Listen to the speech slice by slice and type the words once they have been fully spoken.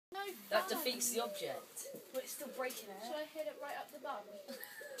That defeats the object. But it's still breaking it. Should I hit it right up the bum?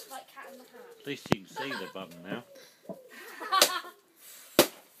 Like Cat in the Hat? At least you can see the bum now.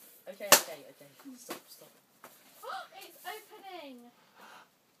 Okay. Stop. It's opening!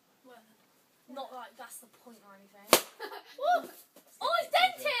 Well, not like that's the point or anything. Oh, it's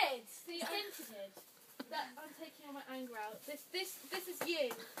dented! See, it's dented. I'm taking all my anger out. This is you.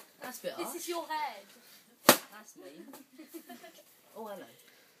 That's a bit This harsh. is your head. That's me. Oh, hello.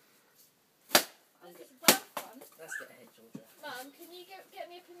 This is well fun. Let's get ahead, Georgia. Mum, can you get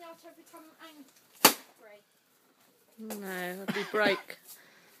me a piñata every time I'm angry? No, that'd be broke.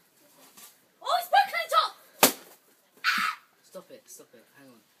 Oh, it's broken the top! Stop it. Hang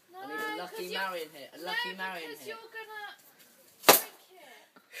on. No, I need a lucky Marion hit. A lucky Marion because hit. you're gonna break it.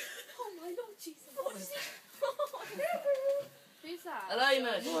 Oh my Lord Jesus. What was that? Who's that? Hello,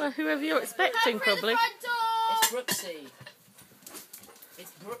 Mud. Well, whoever you're expecting, probably. The front door! It's Brooksy.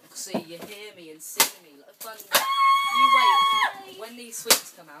 It's Brooksy. You hear me and see me like a fun. You wait. When these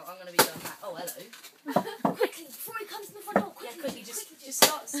sweets come out, I'm gonna be done that. Oh, hello. Quickly, before he comes to the front door, Yeah, quickly. quickly, just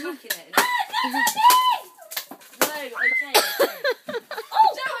start smacking it. And... No, okay. Oh,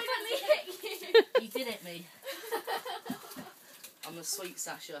 don't let me hit you. You did hit me. I'm a sweet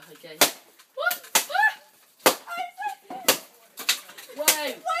Sasha, okay. What?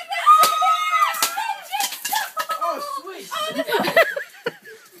 Whoa! Oh, sweet!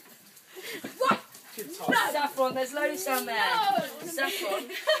 Saffron, there's loads down there. Saffron. I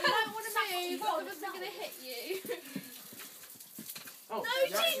don't want to move. Otherwise I'm going to hit you. Oh, No,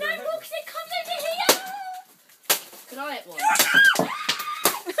 G, no, Roxy, come over here. Can I hit one?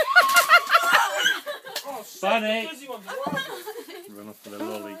 Oh, Bunny! fuzzy ones are Run off with a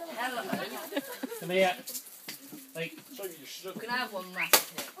lolly. Hello. Come here. Hey, Show you shook. Can I have one massive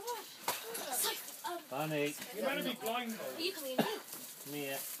hit? Bunny. You're meant to be blindfolded. Are you coming in? Come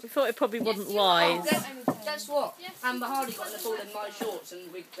here. We thought it probably wasn't wise. Guess what? Yes. Amber Hardy got in the ball in my shorts and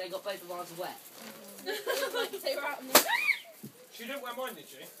they got both of ours wet. Like they were out in the... She didn't wear mine, did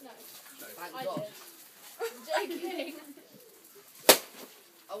she? No, Thank I God. did. I'm joking.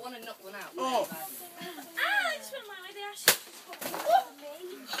 I want to knock one out. Oh. Really badly. I just went my way. They actually just got me.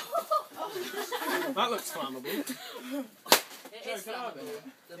 That looks flammable. It is Joe, can I have flammable. it?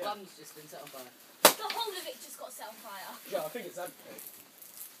 The Yeah. bum's just been set on fire. The whole of it just got set on fire. Yeah, I think it's empty. I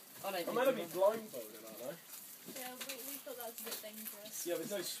don't I'm think meant to you be want- blindfolded, aren't I? Yeah, we thought that was a bit dangerous. Yeah,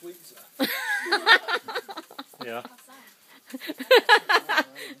 there's no sweets left. Yeah. What's that?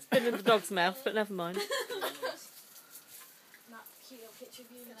 It's been in the dog's mouth, but never mind. That cute little picture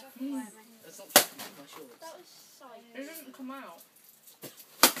of you in the jacket. That's not true, my shorts. That was shy. It didn't come out. Good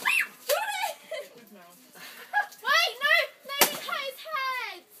now. Wait, no! No, he cut his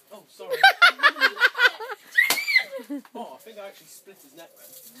head! Oh, sorry. Oh, I think I actually split his neck then.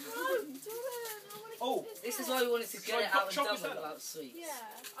 No, Jordan, I want to keep Oh, his This head. is why we wanted to Should get I it out and chop done his with head off? without sweets. Yeah,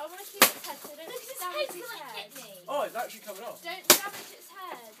 I want to keep his head so don't Look, his damage head's his gonna head. hit me. Oh, it's actually coming off. Don't damage its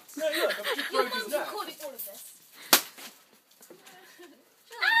head. No, look, I've just Your broke his mum's neck. recording all of this.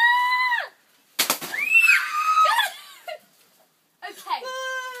 Okay.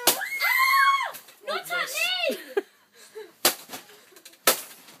 Not at me!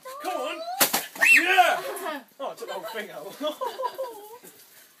 Come on! Yeah! Oh, I took the whole thing out.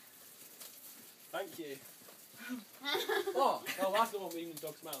 Thank you. Oh, that's the one we eat in the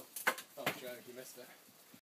dog's mouth. Oh, joke, you missed it.